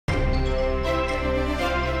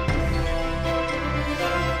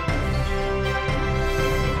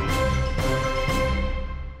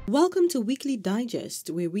Welcome to Weekly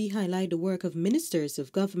Digest, where we highlight the work of ministers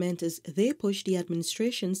of government as they push the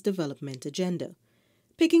administration's development agenda.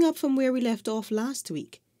 Picking up from where we left off last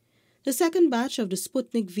week, the second batch of the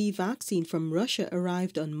Sputnik V vaccine from Russia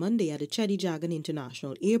arrived on Monday at the Cheddi Jagan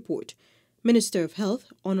International Airport. Minister of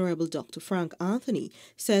Health, Honorable Dr. Frank Anthony,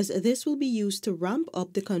 says this will be used to ramp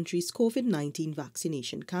up the country's COVID-19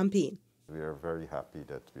 vaccination campaign. We are very happy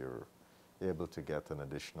that we're able to get an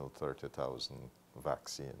additional 30,000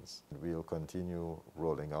 vaccines. We'll continue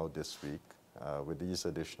rolling out this week. With these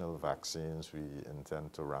additional vaccines, we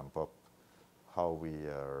intend to ramp up how we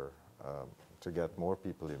are to get more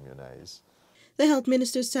people immunized. The health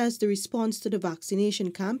minister says the response to the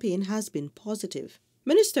vaccination campaign has been positive.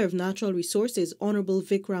 Minister of Natural Resources Honorable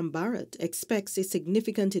Vikram Bharat expects a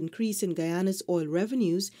significant increase in Guyana's oil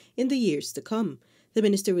revenues in the years to come. The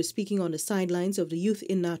minister was speaking on the sidelines of the Youth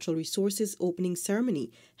in Natural Resources opening ceremony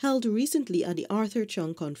held recently at the Arthur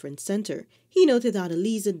Chung Conference Center. He noted that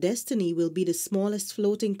Eliza Destiny will be the smallest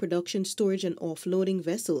floating production, storage and offloading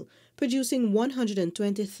vessel, producing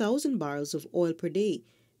 120,000 barrels of oil per day,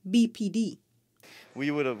 BPD.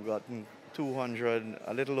 We would have gotten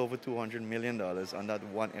a little over $200 million on that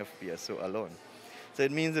one FPSO alone. So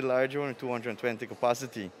it means the larger one, 220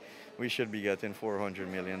 capacity, we should be getting $400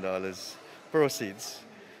 million proceeds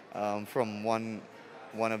from one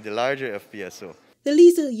of the larger FPSO. The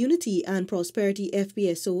Liza Unity and Prosperity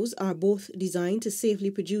FPSOs are both designed to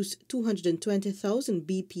safely produce 220,000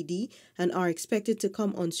 BPD and are expected to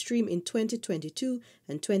come on stream in 2022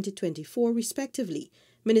 and 2024 respectively.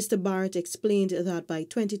 Minister Bharat explained that by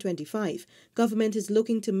 2025, government is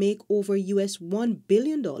looking to make over $1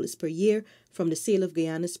 billion per year from the sale of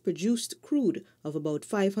Guyana's produced crude of about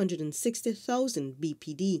 560,000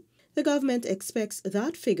 BPD. The government expects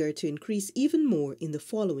that figure to increase even more in the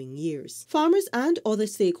following years. Farmers and other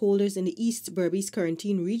stakeholders in the East Berbice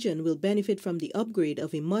Quarantine region will benefit from the upgrade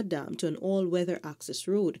of a mud dam to an all-weather access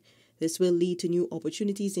road. This will lead to new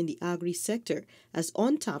opportunities in the agri-sector as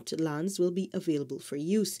untapped lands will be available for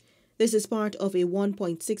use. This is part of a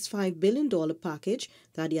 $1.65 billion package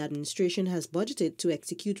that the administration has budgeted to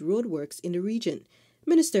execute roadworks in the region.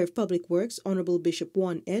 Minister of Public Works Honorable Bishop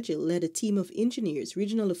Juan Edgil led a team of engineers,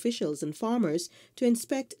 regional officials and farmers to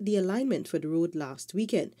inspect the alignment for the road last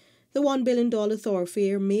weekend. The $1 billion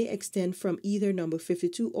thoroughfare may extend from either number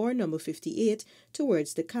 52 or number 58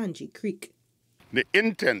 towards the Kanji Creek. The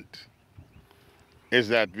intent is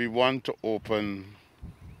that we want to open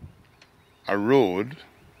a road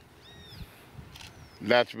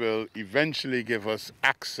that will eventually give us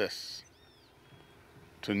access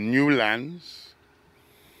to new lands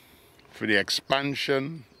for the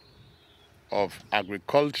expansion of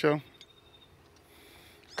agriculture,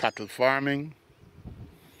 cattle farming,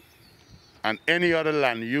 and any other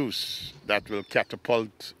land use that will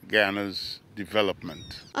catapult Guyana's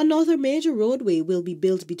development. Another major roadway will be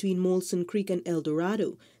built between Molson Creek and El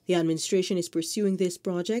Dorado. The administration is pursuing this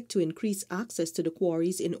project to increase access to the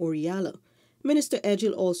quarries in Oriala. Minister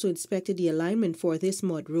Edgil also inspected the alignment for this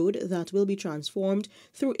mud road that will be transformed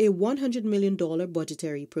through a $100 million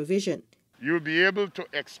budgetary provision. You'll be able to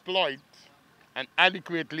exploit and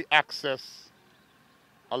adequately access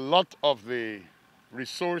a lot of the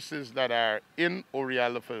resources that are in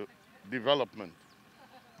Oriala for development,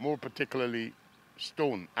 more particularly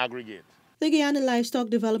stone aggregate. The Guyana Livestock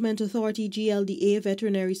Development Authority GLDA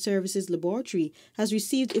Veterinary Services Laboratory has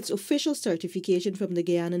received its official certification from the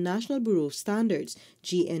Guyana National Bureau of Standards,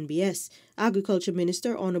 GNBS. Agriculture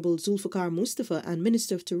Minister Honorable Zulfikar Mustafa and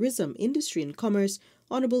Minister of Tourism, Industry and Commerce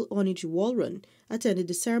Honorable Onij Walron attended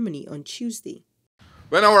the ceremony on Tuesday.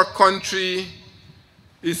 When our country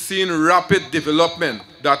is seeing rapid development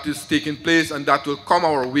that is taking place and that will come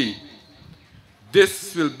our way,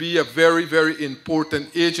 this will be a very, very important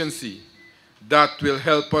agency that will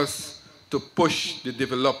help us to push the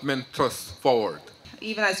development thrust forward.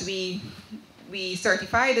 Even as we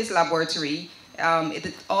certify this laboratory,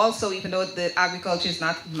 it also, even though the agriculture is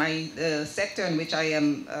not my sector in which I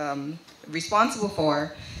am responsible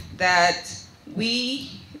for, that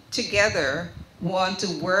we together want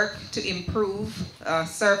to work to improve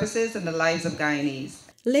services and the lives of Guyanese.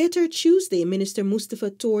 Later Tuesday, Minister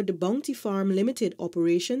Mustafa toured the Bounty Farm Limited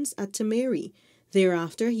operations at Temeri.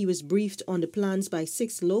 Thereafter, he was briefed on the plans by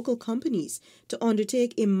 6 local companies to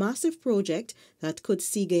undertake a massive project that could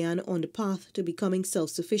see Guyana on the path to becoming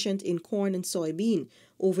self-sufficient in corn and soybean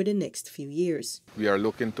over the next few years. We are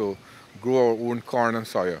looking to grow our own corn and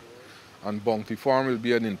soya, and Bounty Farm will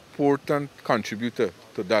be an important contributor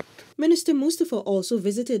to that. Minister Mustafa also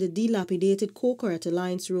visited the dilapidated coker at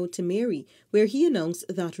Alliance Road, Temeri, where he announced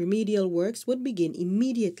that remedial works would begin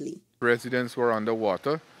immediately. Residents were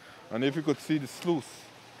underwater, And if you could see the sluice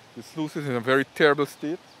is in a very terrible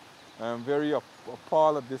state. I'm very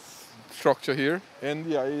appalled at this structure here.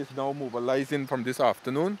 NDIA is now mobilizing from this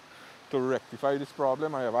afternoon to rectify this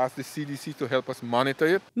problem. I have asked the CDC to help us monitor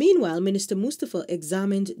it. Meanwhile, Minister Mustafa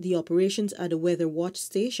examined the operations at a weather watch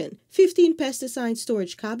station. 15 pesticide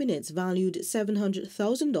storage cabinets valued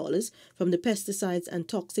 $700,000 from the Pesticides and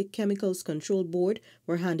Toxic Chemicals Control Board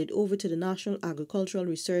were handed over to the National Agricultural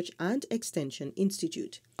Research and Extension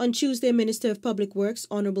Institute. On Tuesday, Minister of Public Works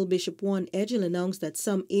Honorable Bishop Juan Edgell announced that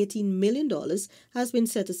some $18 million has been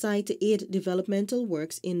set aside to aid developmental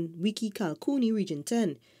works in Wiki Kalkuni Region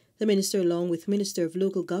 10. The minister, along with Minister of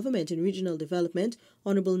Local Government and Regional Development,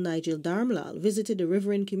 Honorable Nigel Dharmlal, visited the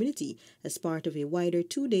riverine community as part of a wider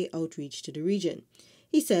two-day outreach to the region.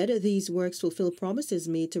 He said these works fulfill promises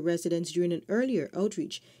made to residents during an earlier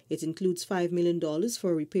outreach. It includes $5 million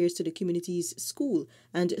for repairs to the community's school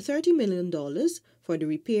and $30 million for the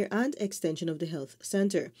repair and extension of the health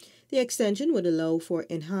center. The extension would allow for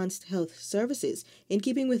enhanced health services in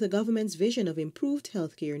keeping with the government's vision of improved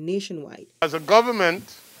healthcare nationwide. As a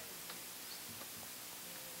government,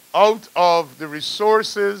 out of the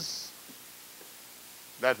resources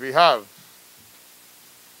that we have,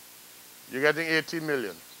 you're getting 80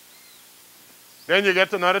 million. Then you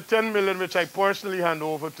get another 10 million, which I personally hand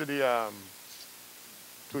over to the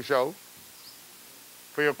to Shao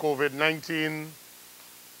for your COVID-19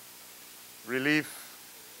 relief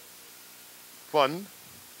fund.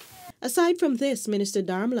 Aside from this, Minister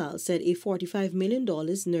Dharmlal said a $45 million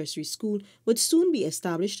nursery school would soon be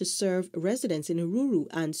established to serve residents in Haruru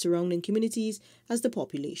and surrounding communities as the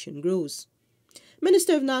population grows.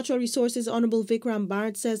 Minister of Natural Resources Honorable Vikram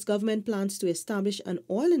Bharat says government plans to establish an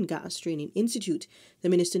oil and gas training institute. The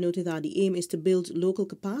minister noted that the aim is to build local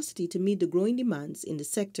capacity to meet the growing demands in the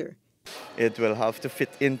sector. It will have to fit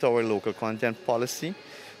into our local content policy,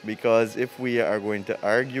 because if we are going to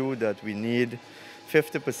argue that we need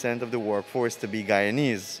 50% of the workforce to be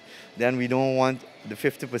Guyanese, then we don't want the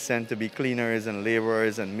 50% to be cleaners and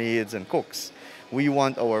laborers and maids and cooks. We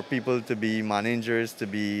want our people to be managers, to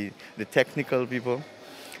be the technical people,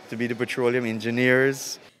 to be the petroleum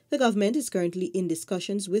engineers. The government is currently in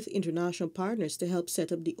discussions with international partners to help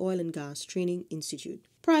set up the Oil and Gas Training Institute.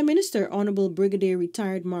 Prime Minister Honorable Brigadier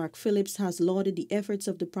Retired Mark Phillips has lauded the efforts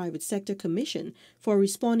of the Private Sector Commission for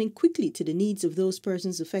responding quickly to the needs of those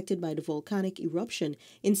persons affected by the volcanic eruption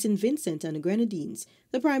in St. Vincent and the Grenadines.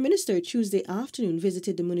 The Prime Minister Tuesday afternoon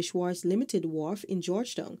visited the Munishwars Limited Wharf in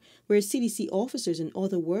Georgetown, where CDC officers and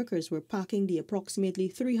other workers were packing the approximately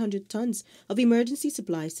 300 tons of emergency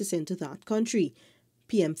supplies to send to that country.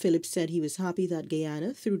 PM Phillips said he was happy that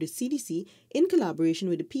Guyana, through the CDC, in collaboration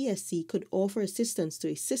with the PSC, could offer assistance to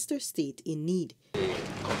a sister state in need. A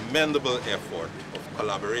commendable effort of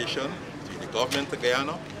collaboration between the government of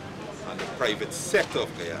Guyana and the private sector of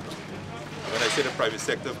Guyana. And when I say the private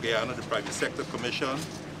sector of Guyana, the Private Sector Commission,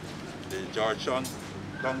 the Georgetown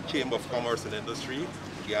Chamber of Commerce and Industry,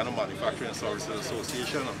 Guyana Manufacturing and Services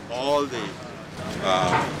Association, and all the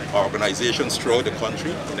organizations throughout the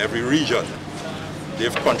country in every region.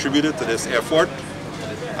 They've contributed to this effort,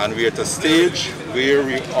 and we're at a stage where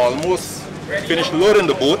we almost finished loading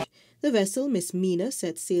the boat. The vessel, Miss Mina,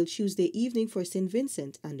 set sail Tuesday evening for St.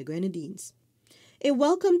 Vincent and the Grenadines. A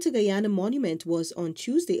Welcome to Guyana monument was on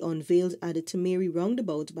Tuesday unveiled at the Tamari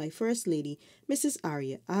roundabout by First Lady Mrs.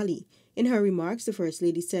 Arya Ali. In her remarks, the First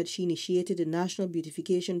Lady said she initiated the National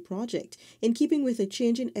Beautification Project in keeping with a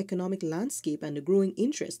changing economic landscape and the growing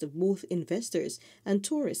interest of both investors and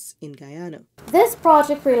tourists in Guyana. This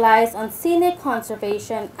project relies on scenic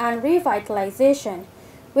conservation and revitalization,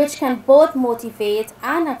 which can both motivate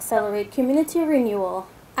and accelerate community renewal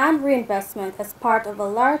and reinvestment as part of a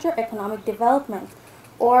larger economic development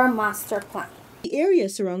or master plan. The area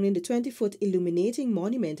surrounding the 20-foot illuminating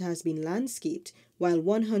monument has been landscaped, while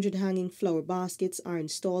 100 hanging flower baskets are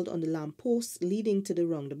installed on the lampposts leading to the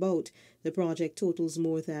roundabout. The project totals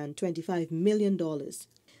more than $25 million.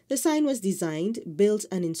 The sign was designed, built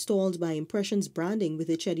and installed by Impressions Branding, with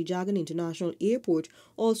the Chedijagan International Airport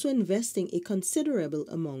also investing a considerable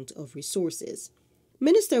amount of resources.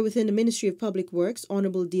 Minister within the Ministry of Public Works,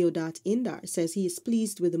 Honorable Deodat Indar, says he is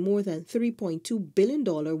pleased with the more than $3.2 billion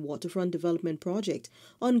waterfront development project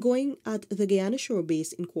ongoing at the Guyana Shore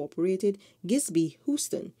Base Incorporated, Gisby,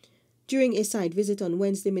 Houston. During a site visit on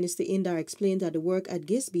Wednesday, Minister Indar explained that the work at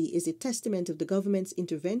Gisby is a testament of the government's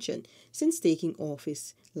intervention since taking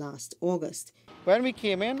office last August. When we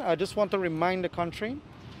came in, I just want to remind the country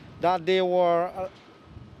that there were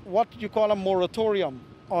what you call a moratorium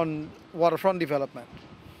on waterfront development.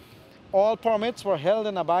 All permits were held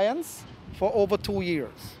in abeyance for over 2 years.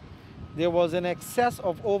 there was in excess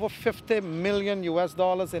of over $50 million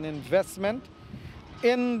in investment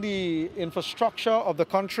in the infrastructure of the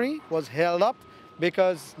country was held up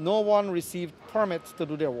because no one received permits to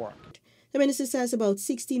do their work. The minister says about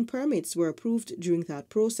 16 permits were approved during that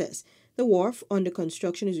process. The wharf under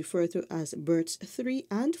construction is referred to as Berths 3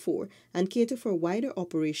 and 4 and cater for wider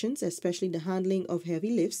operations, especially the handling of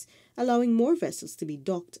heavy lifts, allowing more vessels to be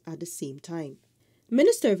docked at the same time.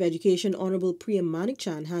 Minister of Education Honorable Priyam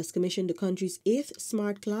Manikchand has commissioned the country's 8th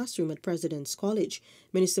smart classroom at President's College.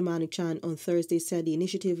 Minister Manikchand on Thursday said the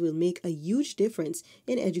initiative will make a huge difference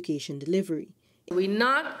in education delivery. We're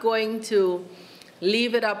not going to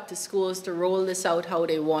leave it up to schools to roll this out how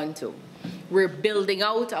they want to. We're building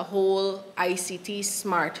out a whole ICT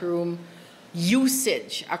smart room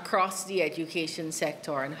usage across the education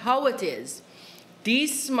sector, and how it is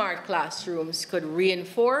these smart classrooms could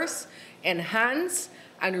reinforce, enhance,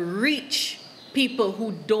 and reach people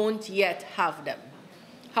who don't yet have them.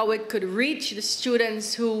 How it could reach the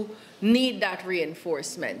students who need that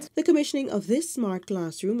reinforcement. The commissioning of this smart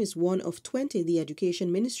classroom is one of 20 the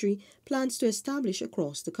Education Ministry plans to establish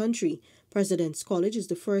across the country. President's College is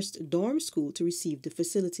the first dorm school to receive the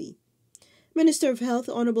facility. Minister of Health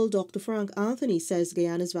Honorable Dr. Frank Anthony says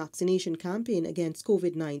Guyana's vaccination campaign against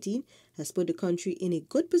COVID-19 has put the country in a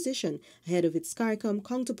good position ahead of its CARICOM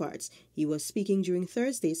counterparts. He was speaking during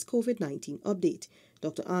Thursday's COVID-19 update.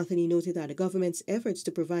 Dr. Anthony noted that the government's efforts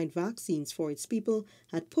to provide vaccines for its people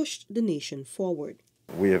had pushed the nation forward.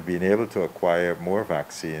 We have been able to acquire more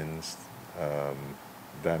vaccines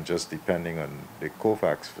than just depending on the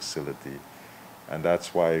COVAX facility, and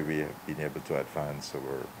that's why we have been able to advance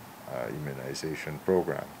our immunization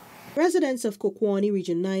program. Residents of Kokwani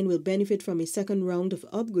Region 9 will benefit from a second round of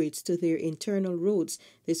upgrades to their internal roads.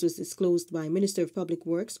 This was disclosed by Minister of Public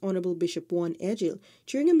Works Honorable Bishop Juan Edgil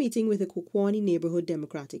during a meeting with the Kokwani Neighborhood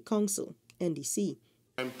Democratic Council, NDC.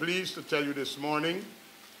 I'm pleased to tell you this morning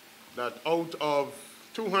that out of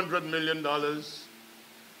 $200 million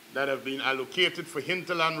that have been allocated for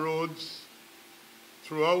hinterland roads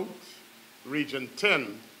throughout Region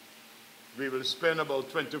 10, we will spend about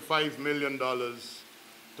 $25 million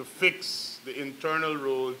to fix the internal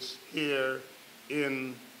roads here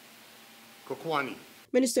in Kokwani.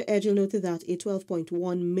 Minister Edgil noted that a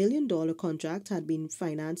 $12.1 million contract had been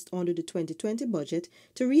financed under the 2020 budget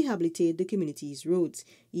to rehabilitate the community's roads.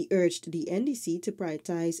 He urged the NDC to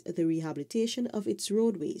prioritize the rehabilitation of its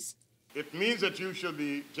roadways. It means that you should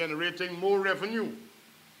be generating more revenue.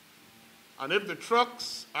 And if the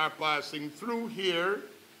trucks are passing through here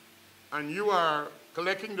and you are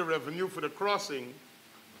collecting the revenue for the crossing,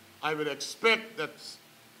 I would expect that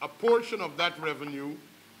a portion of that revenue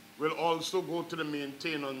will also go to the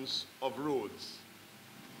maintenance of roads.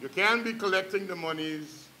 You can't be collecting the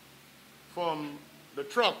monies from the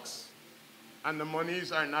trucks and the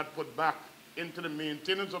monies are not put back into the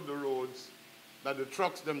maintenance of the roads that the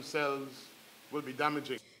trucks themselves will be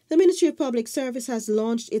damaging. The Ministry of Public Service has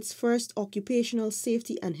launched its first Occupational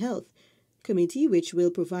Safety and Health Committee, which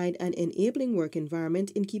will provide an enabling work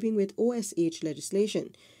environment in keeping with OSH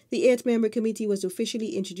legislation. The 8-member committee was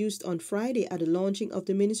officially introduced on Friday at the launching of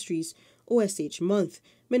the ministry's OSH month.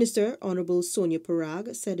 Minister Honorable Sonia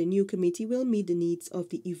Parag said the new committee will meet the needs of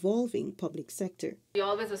the evolving public sector. We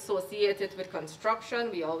always associate it with construction,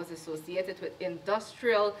 we always associate it with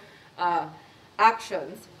industrial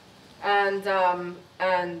actions, and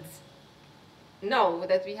now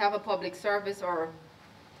that we have a public service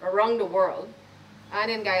around the world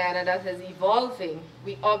and in Guyana that is evolving,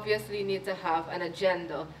 we obviously need to have an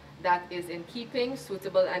agenda that is in keeping,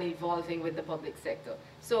 suitable, and evolving with the public sector.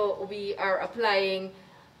 So we are applying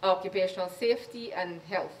occupational safety and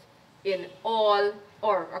health in all,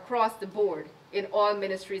 or across the board, in all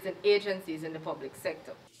ministries and agencies in the public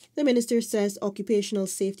sector. The minister says occupational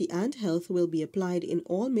safety and health will be applied in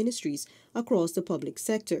all ministries across the public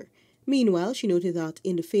sector. Meanwhile, she noted that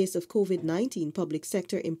in the face of COVID-19, public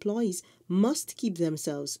sector employees must keep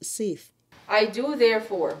themselves safe. I do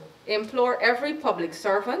therefore implore every public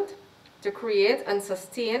servant to create and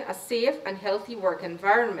sustain a safe and healthy work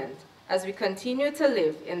environment as we continue to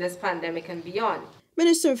live in this pandemic and beyond.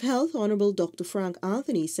 Minister of Health Honorable Dr. Frank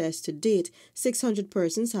Anthony says to date, 600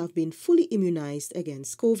 persons have been fully immunized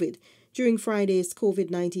against COVID. During Friday's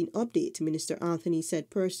COVID-19 update, Minister Anthony said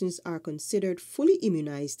persons are considered fully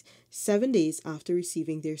immunized 7 days after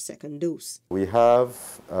receiving their second dose. We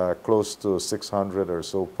have close to 600 or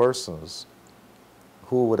so persons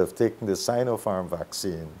who would have taken the Sinopharm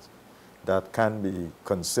vaccines that can be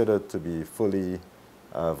considered to be fully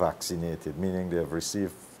vaccinated, meaning they have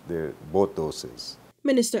received both doses.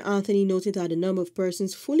 Minister Anthony noted that the number of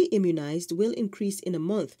persons fully immunized will increase in a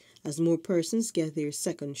month as more persons get their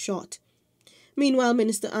second shot. Meanwhile,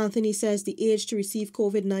 Minister Anthony says the age to receive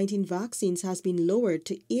COVID-19 vaccines has been lowered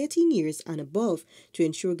to 18 years and above to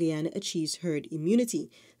ensure Guyana achieves herd immunity.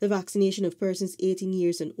 The vaccination of persons 18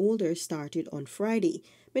 years and older started on Friday.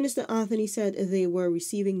 Minister Anthony said they were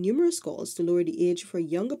receiving numerous calls to lower the age for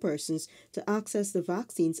younger persons to access the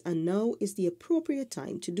vaccines, and now is the appropriate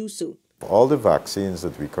time to do so. All the vaccines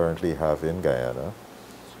that we currently have in Guyana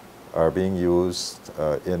are being used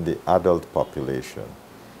in the adult population.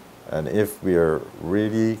 And if we are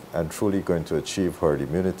really and truly going to achieve herd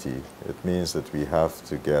immunity, it means that we have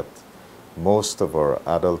to get most of our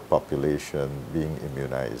adult population being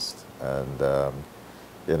immunized. And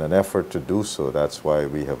in an effort to do so, that's why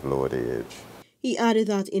we have lowered the age. He added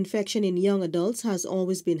that infection in young adults has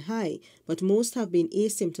always been high, but most have been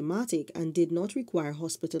asymptomatic and did not require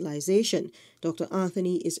hospitalization. Dr.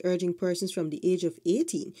 Anthony is urging persons from the age of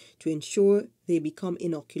 18 to ensure they become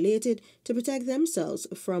inoculated to protect themselves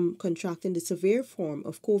from contracting the severe form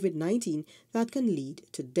of COVID-19 that can lead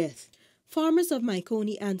to death. Farmers of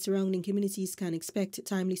Maikoni and surrounding communities can expect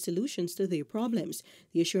timely solutions to their problems.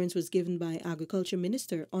 The assurance was given by Agriculture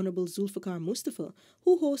Minister Honorable Zulfikar Mustafa,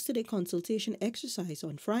 who hosted a consultation exercise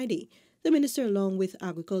on Friday. The minister, along with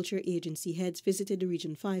agriculture agency heads, visited the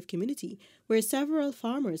Region 5 community, where several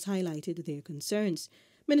farmers highlighted their concerns.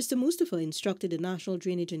 Minister Mustafa instructed the National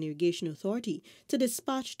Drainage and Irrigation Authority to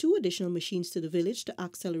dispatch 2 additional machines to the village to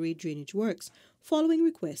accelerate drainage works, following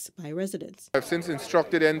requests by residents. I've since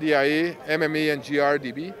instructed NDIA, MMA and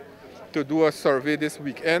GRDB to do a survey this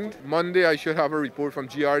weekend. Monday I should have a report from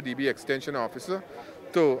GRDB Extension Officer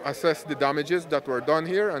to assess the damages that were done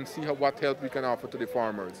here and see what help we can offer to the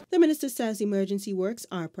farmers. The minister says emergency works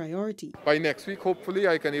are a priority. By next week, hopefully,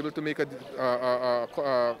 I can able to make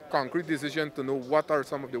a concrete decision to know what are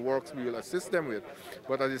some of the works we will assist them with.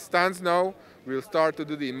 But as it stands now, we'll start to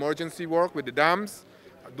do the emergency work with the dams,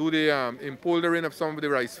 do the impoldering of some of the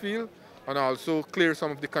rice field, and also clear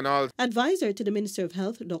some of the canals. Advisor to the Minister of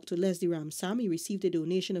Health, Dr. Leslie Ramsamy, received a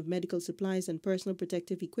donation of medical supplies and personal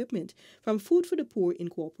protective equipment from Food for the Poor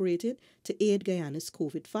Incorporated to aid Guyana's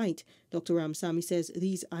COVID fight. Dr. Ramsamy says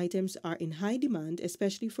these items are in high demand,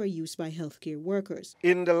 especially for use by healthcare workers.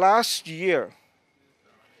 In the last year,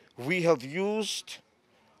 we have used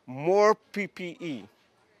more PPE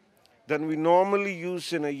than we normally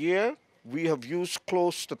use in a year. We have used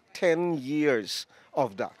close to 10 years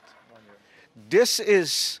of that. This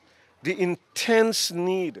is the intense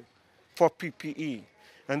need for PPE.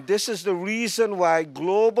 And this is the reason why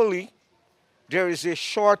globally there is a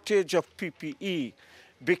shortage of PPE,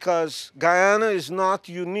 because Guyana is not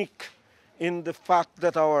unique in the fact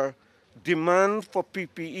that our demand for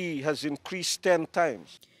PPE has increased 10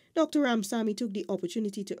 times. Dr. Ramsamy took the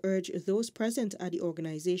opportunity to urge those present at the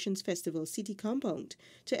organization's Festival City compound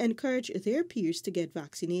to encourage their peers to get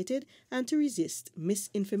vaccinated and to resist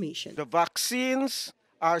misinformation. The vaccines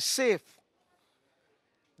are safe.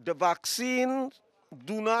 The vaccines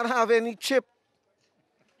do not have any chip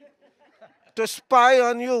to spy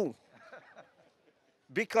on you,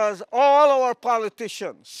 because all our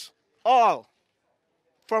politicians, all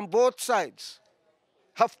from both sides,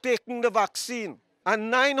 have taken the vaccine.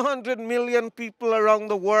 And 900 million people around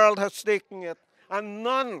the world have taken it, and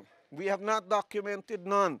none, we have not documented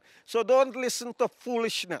none. So don't listen to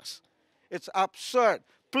foolishness. It's absurd.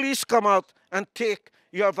 Please come out and take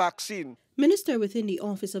your vaccine. Minister within the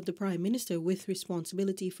Office of the Prime Minister with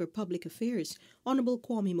responsibility for public affairs, Honorable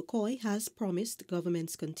Kwame McCoy, has promised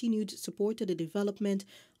government's continued support to the development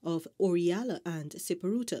of Oriala and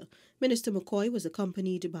Siparuta. Minister McCoy was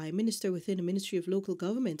accompanied by Minister within the Ministry of Local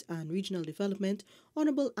Government and Regional Development,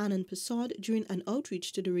 Honorable Anand Prasad, during an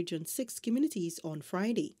outreach to the Region 6 communities on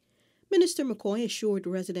Friday. Minister McCoy assured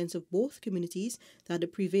residents of both communities that the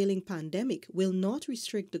prevailing pandemic will not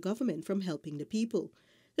restrict the government from helping the people.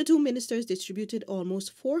 The 2 ministers distributed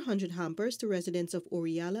almost 400 hampers to residents of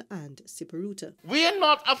Oriala and Siparuta. We are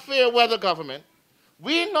not a fair weather government.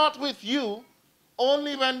 We are not with you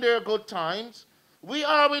only when there are good times. We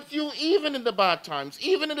are with you even in the bad times,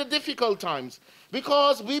 even in the difficult times,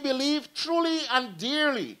 because we believe truly and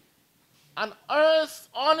dearly and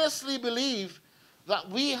honestly believe that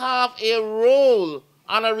we have a role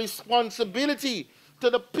and a responsibility to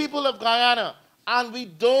the people of Guyana, and we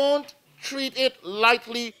don't treat it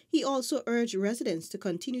lightly. He also urged residents to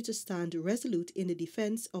continue to stand resolute in the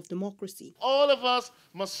defense of democracy. All of us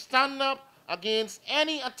must stand up against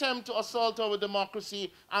any attempt to assault our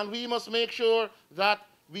democracy, and we must make sure that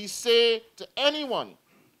we say to anyone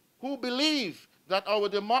who believes that our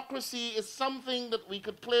democracy is something that we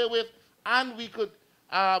could play with and we could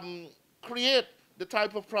create the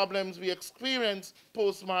type of problems we experienced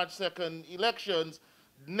post-March 2nd elections.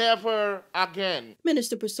 Never again.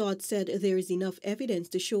 Minister Prasad said there is enough evidence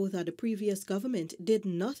to show that the previous government did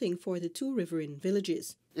nothing for the two riverine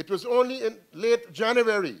villages. It was only in late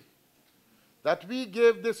January that we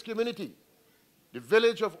gave this community, the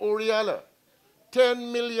village of Oriala,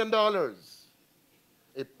 $10 million,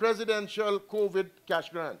 a presidential COVID cash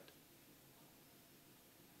grant.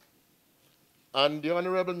 And the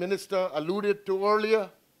Honorable Minister alluded to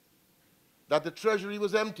earlier that the Treasury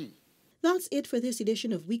was empty. That's it for this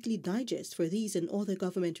edition of Weekly Digest. For these and other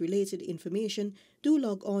government-related information, do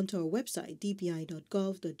log on to our website,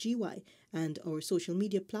 dpi.gov.gy, and our social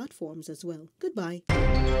media platforms as well. Goodbye.